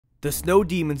The snow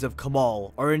demons of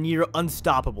Kamal are a near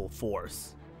unstoppable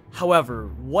force. However,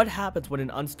 what happens when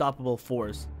an unstoppable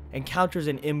force encounters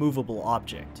an immovable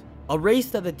object? A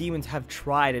race that the demons have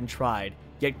tried and tried,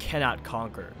 yet cannot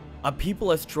conquer. A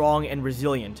people as strong and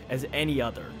resilient as any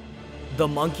other. The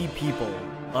monkey people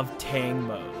of Tang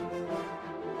Mo.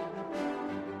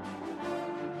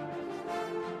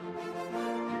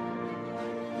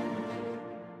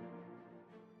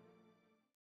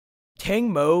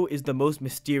 Tang Mo is the most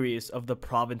mysterious of the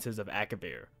provinces of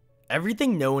Akavir.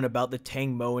 Everything known about the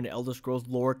Tang Mo in Elder Scrolls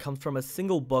lore comes from a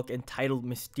single book entitled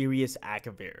Mysterious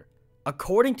Akavir.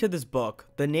 According to this book,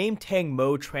 the name Tang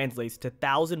Mo translates to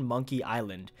Thousand Monkey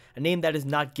Island, a name that is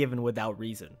not given without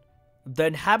reason. The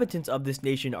inhabitants of this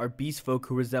nation are beast folk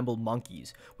who resemble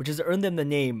monkeys, which has earned them the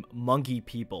name Monkey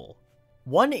People.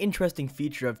 One interesting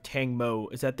feature of Tang Mo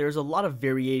is that there is a lot of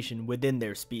variation within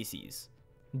their species.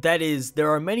 That is,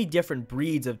 there are many different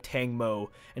breeds of Tang Mo,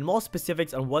 and while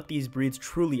specifics on what these breeds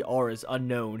truly are is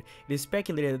unknown, it is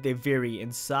speculated that they vary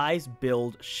in size,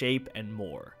 build, shape, and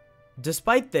more.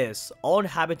 Despite this, all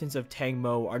inhabitants of Tang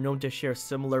Mo are known to share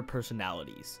similar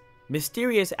personalities.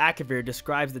 Mysterious Akavir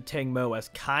describes the Tang Mo as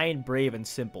kind, brave, and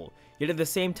simple, yet at the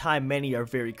same time many are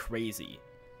very crazy.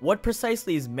 What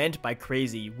precisely is meant by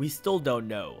crazy, we still don't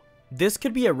know. This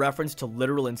could be a reference to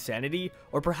literal insanity,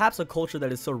 or perhaps a culture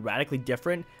that is so radically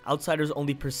different, outsiders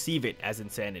only perceive it as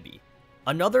insanity.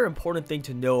 Another important thing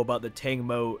to know about the Tang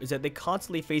Mo is that they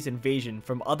constantly face invasion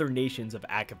from other nations of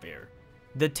Akavir.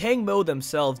 The Tang Mo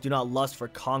themselves do not lust for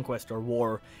conquest or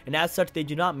war, and as such they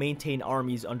do not maintain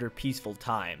armies under peaceful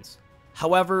times.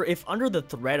 However, if under the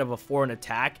threat of a foreign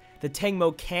attack, the Tang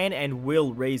Mo can and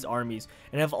will raise armies,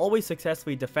 and have always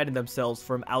successfully defended themselves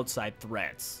from outside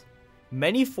threats.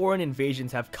 Many foreign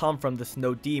invasions have come from the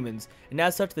snow demons, and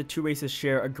as such the two races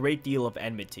share a great deal of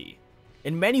enmity.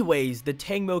 In many ways, the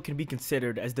Tang Mo can be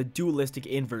considered as the dualistic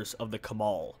inverse of the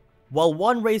Kamal. While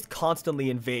one race constantly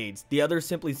invades, the other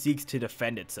simply seeks to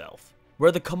defend itself.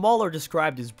 Where the Kamal are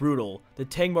described as brutal, the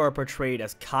Tang Mo are portrayed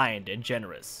as kind and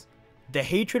generous. The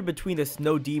hatred between the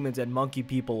snow demons and monkey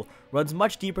people runs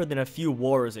much deeper than a few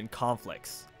wars and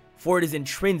conflicts, for it is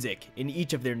intrinsic in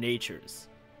each of their natures.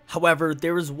 However,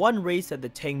 there is one race that the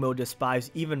Tang Mo despise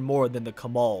even more than the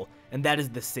Kamal, and that is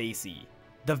the Tsaesci.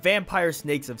 The vampire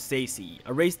snakes of Tsaesci,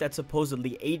 a race that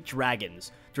supposedly ate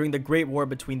dragons during the Great War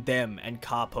between them and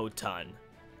Ka Po Tun.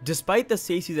 Despite the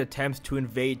Tsaesci's attempts to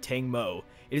invade Tang Mo,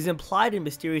 it is implied in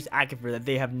Mysterious Akavir that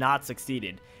they have not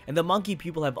succeeded, and the monkey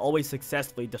people have always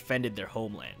successfully defended their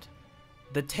homeland.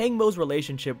 The Tang Mo's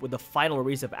relationship with the final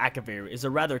race of Akavir is a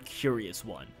rather curious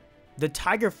one. The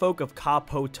tiger folk of Ka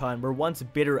Po Tun were once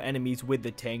bitter enemies with the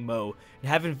Tang Mo, and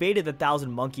have invaded the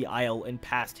Thousand Monkey Isle in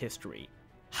past history.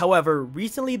 However,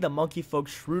 recently the monkey folk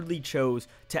shrewdly chose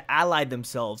to ally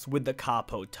themselves with the Ka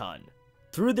Po Tun.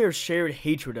 Through their shared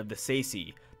hatred of the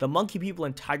Tsaesci, the monkey people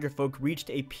and tiger folk reached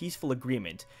a peaceful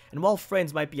agreement, and while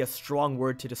friends might be a strong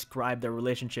word to describe their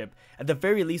relationship, at the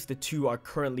very least the two are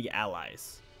currently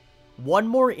allies. One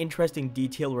more interesting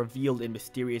detail revealed in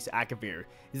Mysterious Akavir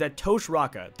is that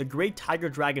Toshraka, the great tiger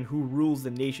dragon who rules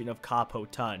the nation of Ka Po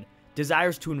Tun,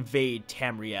 desires to invade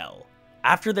Tamriel.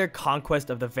 After their conquest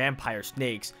of the vampire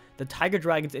snakes, the tiger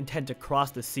dragons intend to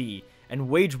cross the sea and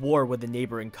wage war with the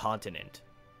neighboring continent.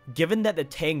 Given that the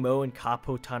Tang Mo and Ka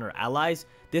Po Tun are allies,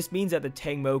 this means that the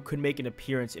Tang Mo could make an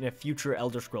appearance in a future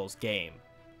Elder Scrolls game.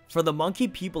 For the monkey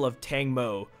people of Tang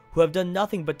Mo, who have done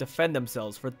nothing but defend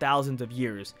themselves for thousands of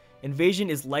years, invasion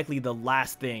is likely the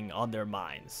last thing on their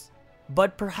minds.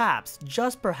 But perhaps,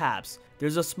 just perhaps,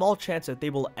 there's a small chance that they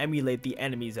will emulate the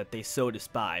enemies that they so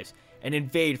despise, and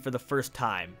invade for the first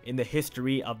time in the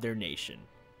history of their nation.